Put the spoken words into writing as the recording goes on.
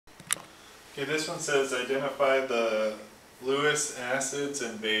Okay, this one says identify the Lewis acids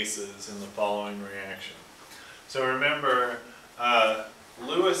and bases in the following reaction. So remember,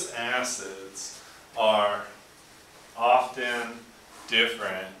 Lewis acids are often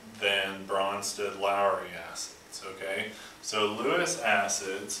different than Bronsted-Lowry acids, okay? So Lewis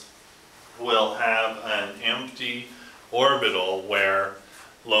acids will have an empty orbital where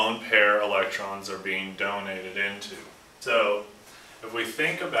lone pair electrons are being donated into. So if we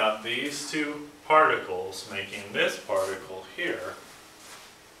think about these two particles making this particle here,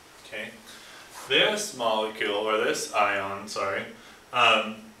 okay, this molecule, or this ion, sorry,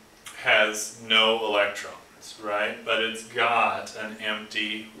 has no electrons, right? But it's got an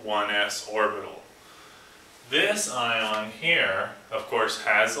empty 1s orbital. This ion here, of course,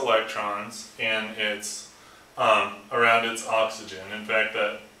 has electrons and it's around its oxygen. In fact,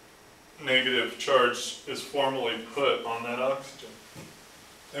 that negative charge is formally put on that oxygen.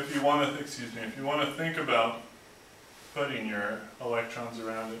 If you want to, think about putting your electrons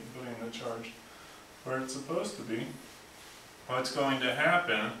around it and putting the charge where it's supposed to be, what's going to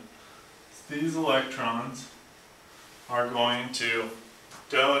happen is these electrons are going to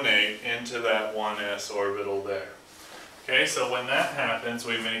donate into that 1s orbital there. Okay, so when that happens,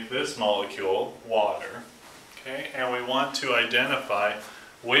 we make this molecule water. Okay, and we want to identify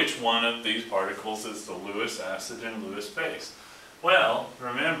which one of these particles is the Lewis acid and Lewis base. Well,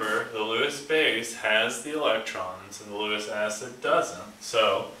 remember, the Lewis base has the electrons and the Lewis acid doesn't.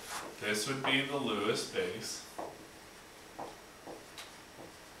 So this would be the Lewis base,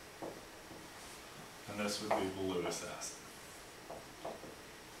 and this would be the Lewis acid.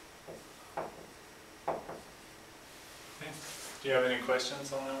 Okay. Do you have any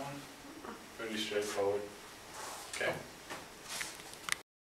questions on that one? Pretty straightforward. Okay.